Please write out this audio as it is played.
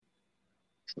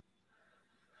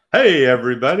Hey,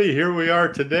 everybody. Here we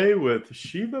are today with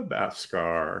Shiva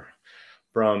Bhaskar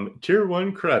from Tier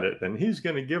 1 Credit, and he's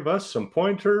going to give us some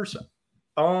pointers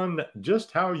on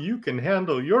just how you can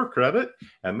handle your credit,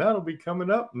 and that'll be coming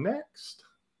up next.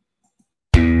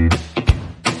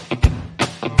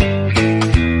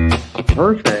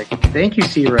 Perfect. Thank you,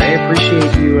 C. Ray.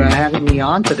 Appreciate you having me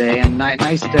on today, and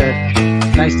nice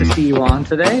to see you on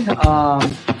today.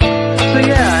 So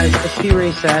yeah, as C.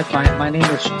 Ray said, my name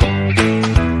is.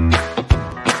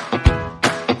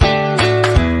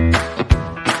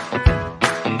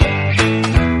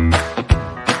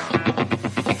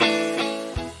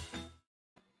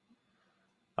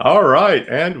 All right,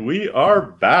 and we are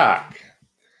back.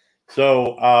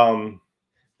 So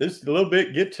this is a little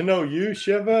bit get to know you,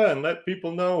 Shiva, and let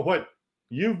people know what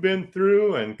you've been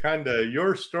through and kind of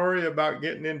your story about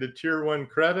getting into Tier 1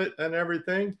 credit and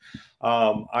everything.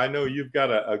 I know you've got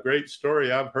a great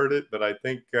story. I've heard it, but I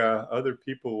think other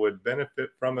people would benefit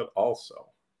from it also.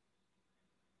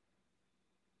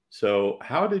 So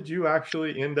how did you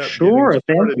actually end up getting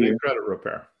started in credit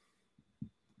repair?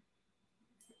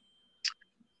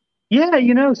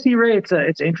 Yeah, C. Ray, it's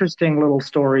an interesting little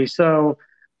story. So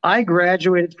I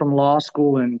graduated from law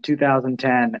school in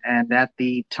 2010, and at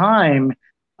the time,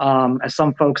 as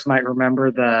some folks might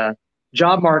remember, the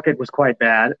job market was quite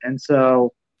bad. And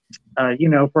so,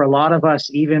 for a lot of us,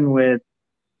 even with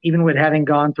having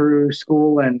gone through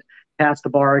school and passed the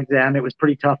bar exam, it was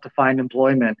pretty tough to find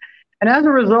employment. And as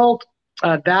a result,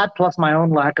 that plus my own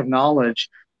lack of knowledge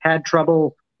had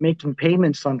trouble making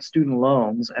payments on student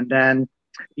loans. And then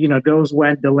those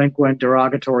went delinquent,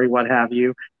 derogatory, what have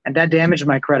you, and that damaged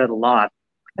my credit a lot.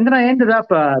 And then I ended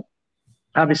up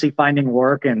obviously finding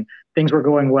work and things were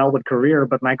going well with career,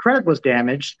 but my credit was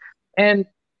damaged. And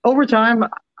over time,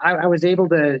 I was able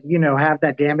to, have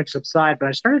that damage subside, but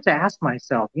I started to ask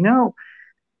myself,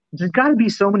 there's got to be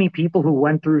so many people who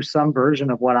went through some version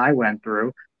of what I went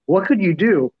through. What could you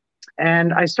do?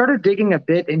 And I started digging a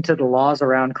bit into the laws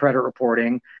around credit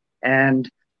reporting, and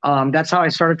that's how I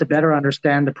started to better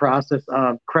understand the process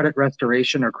of credit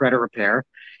restoration or credit repair.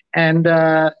 And,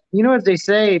 as they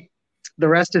say, the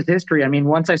rest is history. I mean,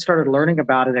 once I started learning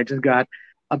about it, I just got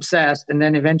obsessed and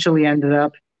then eventually ended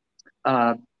up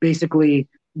basically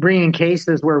bringing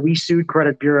cases where we sued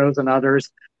credit bureaus and others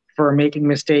for making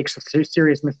mistakes,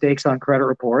 serious mistakes on credit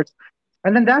reports.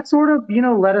 And then that sort of,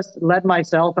 led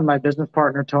myself and my business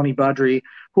partner, Tony Budry,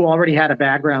 who already had a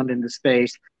background in the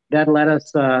space, that led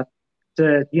us to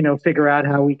figure out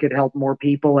how we could help more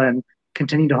people and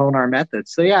continue to hone our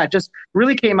methods. So yeah, it just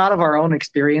really came out of our own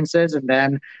experiences and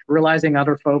then realizing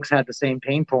other folks had the same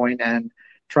pain point and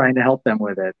trying to help them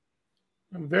with it.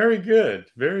 Very good.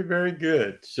 Very, very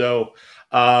good. So,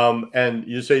 and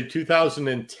you say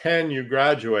 2010 you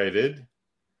graduated,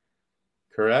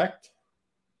 correct?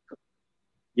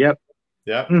 Yep.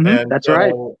 Yep. Mm-hmm, and that's so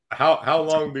right. How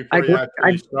long before you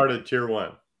actually started Tier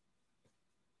 1?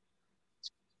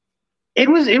 It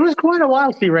was quite a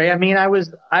while, C. Ray. I mean, I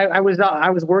was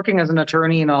working as an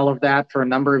attorney and all of that for a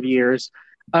number of years.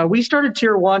 We started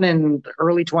Tier 1 in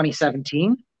early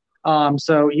 2017.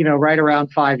 So right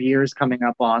around 5 years coming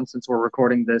up on, since we're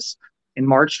recording this in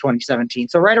March 2017.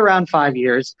 So right around 5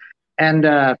 years.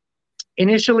 And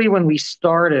initially when we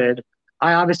started,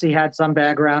 I obviously had some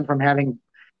background from having,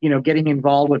 getting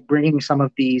involved with bringing some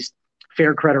of these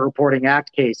Fair Credit Reporting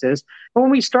Act cases. But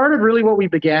when we started, really what we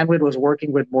began with was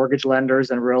working with mortgage lenders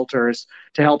and realtors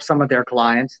to help some of their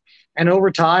clients. And over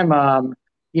time,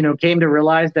 came to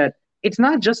realize that it's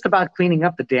not just about cleaning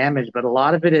up the damage, but a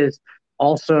lot of it is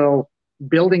also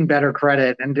building better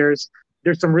credit. And there's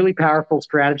some really powerful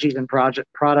strategies and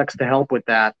products to help with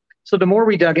that. So the more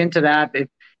we dug into that,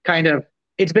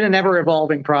 it's been an ever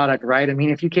evolving product, right? I mean,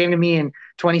 if you came to me in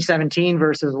 2017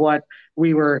 versus what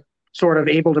we were sort of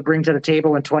able to bring to the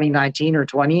table in 2019 or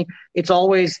 20,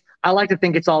 I like to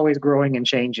think it's always growing and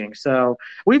changing. So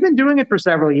we've been doing it for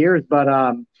several years, but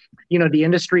the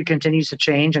industry continues to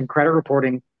change and credit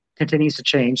reporting continues to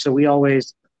change. So we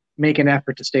always make an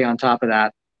effort to stay on top of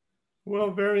that.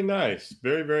 Well, very nice.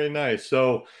 Very, very nice.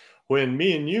 So when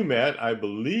me and you met, I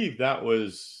believe that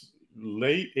was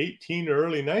late 18,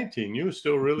 early 19. You were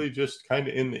still really just kind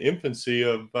of in the infancy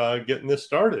of getting this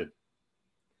started.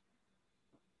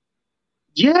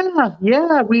 Yeah.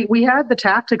 We had the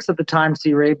tactics at the time,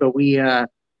 C. Ray, but we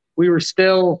were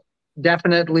still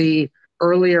definitely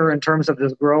earlier in terms of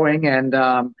this growing. And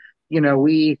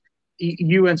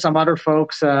you and some other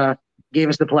folks gave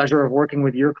us the pleasure of working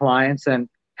with your clients and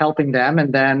helping them.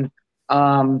 And then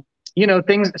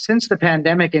things since the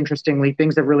pandemic, interestingly,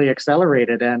 things have really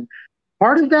accelerated. And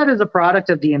part of that is a product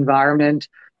of the environment.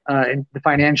 in the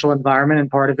financial environment, and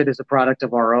part of it is a product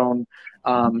of our own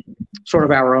sort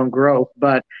of our own growth.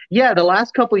 But yeah, the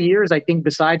last couple of years, I think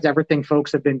besides everything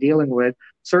folks have been dealing with,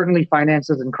 certainly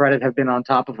finances and credit have been on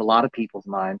top of a lot of people's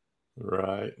mind.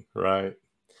 Right, right.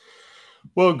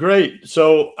 Well, great.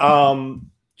 So,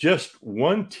 just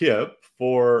one tip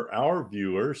for our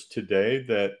viewers today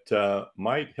that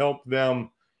might help them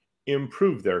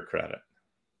improve their credit.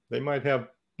 They might have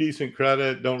decent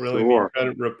credit, don't really need Sure.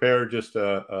 credit repair, just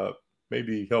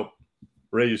maybe help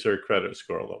raise their credit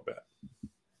score a little bit.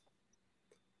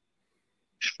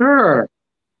 Sure.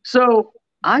 So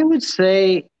I would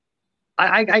say,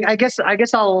 I guess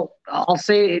I'll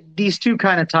say these two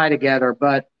kind of tie together.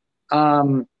 But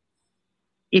um,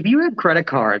 if you have credit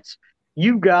cards,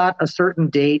 you've got a certain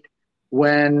date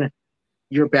when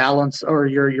your balance or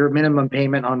your minimum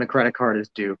payment on the credit card is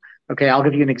due. Okay, I'll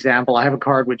give you an example. I have a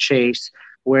card with Chase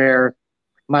where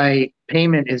my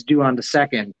payment is due on the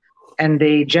 2nd, and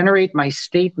they generate my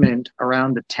statement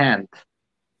around the 10th.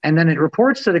 And then it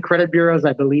reports to the credit bureaus,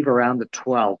 I believe, around the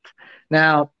 12th.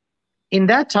 Now, in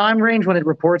that time range when it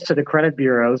reports to the credit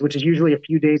bureaus, which is usually a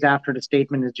few days after the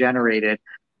statement is generated,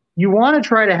 you want to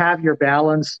try to have your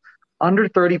balance under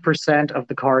 30% of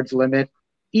the card's limit.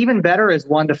 Even better is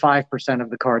 1 to 5% of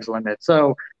the card's limit.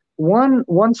 So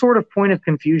one sort of point of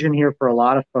confusion here for a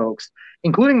lot of folks,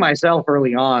 including myself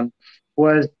early on,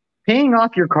 was paying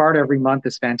off your card every month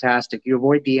is fantastic. You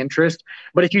avoid the interest.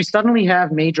 But if you suddenly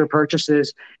have major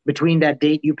purchases between that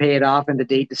date you pay it off and the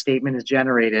date the statement is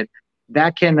generated,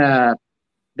 that can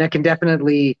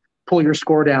definitely pull your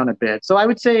score down a bit. So I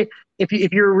would say if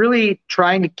you're really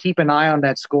trying to keep an eye on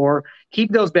that score,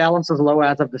 keep those balances low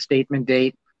as of the statement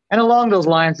date. And along those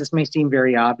lines, this may seem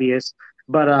very obvious,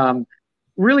 but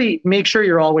really make sure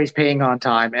you're always paying on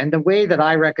time. And the way that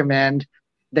I recommend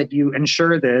that you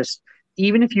ensure this,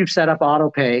 even if you've set up auto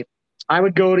pay, I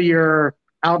would go to your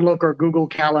Outlook or Google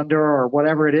Calendar or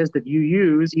whatever it is that you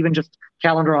use, even just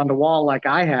calendar on the wall like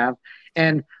I have,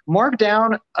 and mark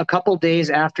down a couple days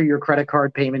after your credit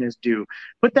card payment is due.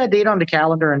 Put that date on the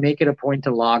calendar and make it a point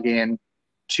to log in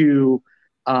to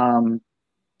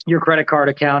your credit card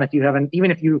account. If you haven't, even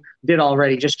if you did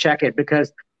already, just check it,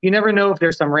 because you never know if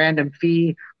there's some random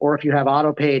fee, or if you have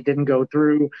auto pay, it didn't go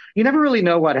through. You never really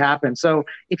know what happened. So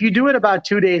if you do it about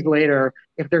 2 days later,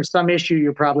 if there's some issue,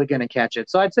 you're probably going to catch it.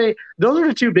 So I'd say those are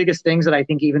the two biggest things that I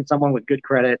think even someone with good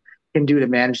credit can do to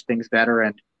manage things better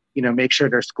and, make sure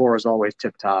their score is always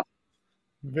tip top.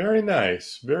 Very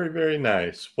nice. Very, very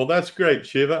nice. Well, that's great,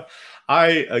 Shiva.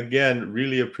 I, again,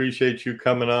 really appreciate you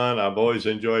coming on. I've always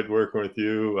enjoyed working with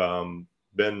you.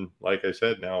 Been, like I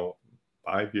said, now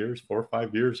 4 or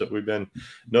 5 years that we've been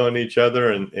knowing each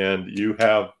other, and you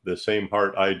have the same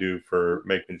heart I do for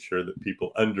making sure that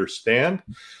people understand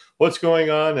what's going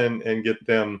on and get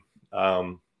them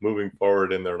moving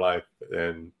forward in their life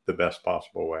in the best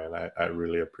possible way. And I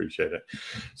really appreciate it.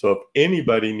 So if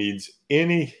anybody needs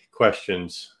any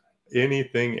questions,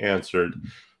 anything answered,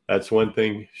 that's one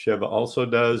thing Shiva also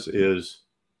does, is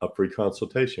a free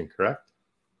consultation, correct?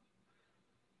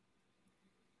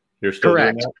 You're still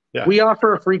Correct. doing that? Yeah. We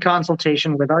offer a free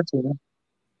consultation with our team.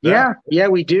 Yeah,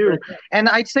 we do. And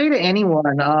I'd say to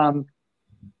anyone,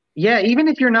 even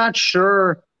if you're not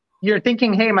sure, you're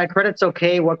thinking, hey, my credit's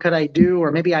okay, what could I do?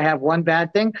 Or maybe I have one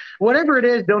bad thing. Whatever it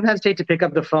is, don't hesitate to pick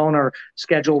up the phone or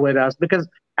schedule with us, because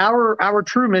our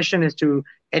true mission is to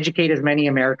educate as many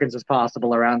Americans as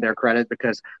possible around their credit,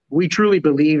 because we truly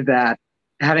believe that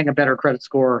having a better credit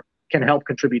score can help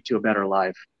contribute to a better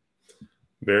life.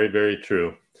 Very, very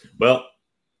true. Well,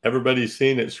 everybody's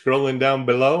seen it scrolling down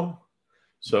below,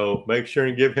 so make sure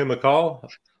and give him a call.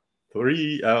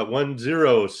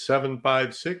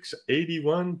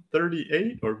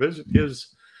 310-756-8138, or visit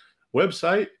his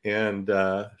website. And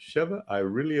Shiva, I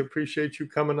really appreciate you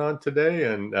coming on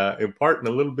today and imparting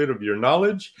a little bit of your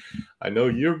knowledge. I know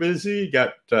you're busy,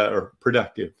 or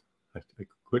productive. I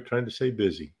quit trying to say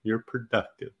busy. You're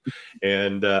productive.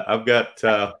 And I've got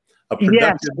a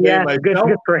productive day myself.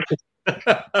 Good phrase.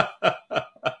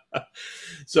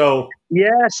 So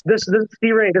yes, this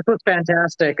C-Ray, this was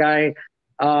fantastic. I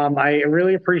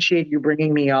really appreciate you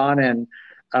bringing me on, and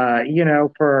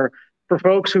for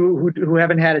folks who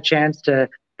haven't had a chance to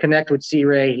connect with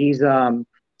C-Ray, he's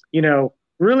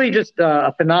really just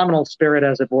a phenomenal spirit,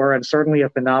 as it were, and certainly a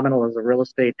phenomenal as a real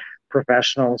estate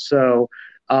professional. So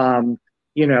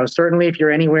certainly if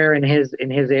you're anywhere in his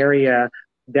area,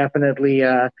 definitely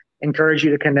encourage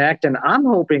you to connect. And I'm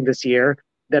hoping this year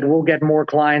that we'll get more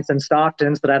clients in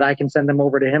Stockton so that I can send them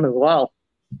over to him as well.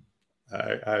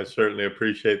 I certainly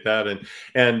appreciate that.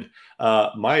 And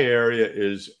My area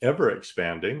is ever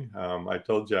expanding. I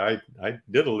told you I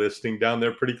did a listing down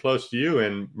there pretty close to you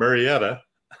in Marietta.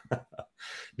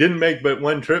 Didn't make but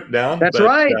one trip down. That's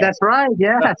right. That's right.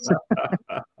 Yes.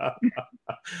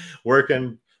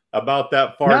 Working about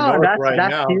that far No, north right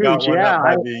that's now. huge. Got one Yeah. up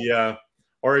by the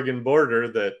Oregon border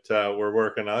that we're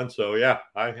working on. So yeah,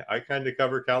 I kind of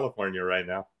cover California right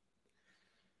now.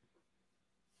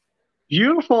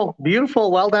 Beautiful,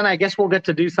 beautiful. Well, then I guess we'll get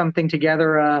to do something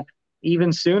together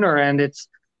even sooner. And it's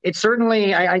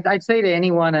certainly I'd say to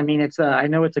anyone. I mean, I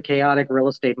know it's a chaotic real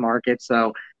estate market.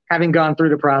 So having gone through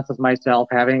the process myself,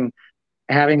 having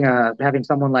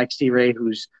someone like C. Ray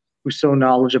who's so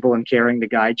knowledgeable and caring to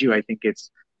guide you, I think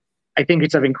it's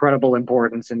of incredible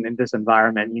importance in this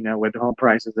environment. With home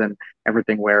prices and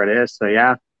everything where it is. So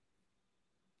yeah.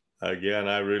 Again,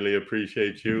 I really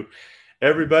appreciate you,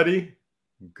 everybody.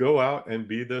 Go out and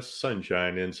be the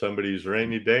sunshine in somebody's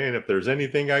rainy day. And if there's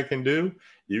anything I can do,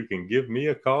 you can give me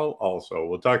a call also.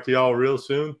 We'll talk to y'all real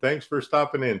soon. Thanks for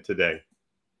stopping in today.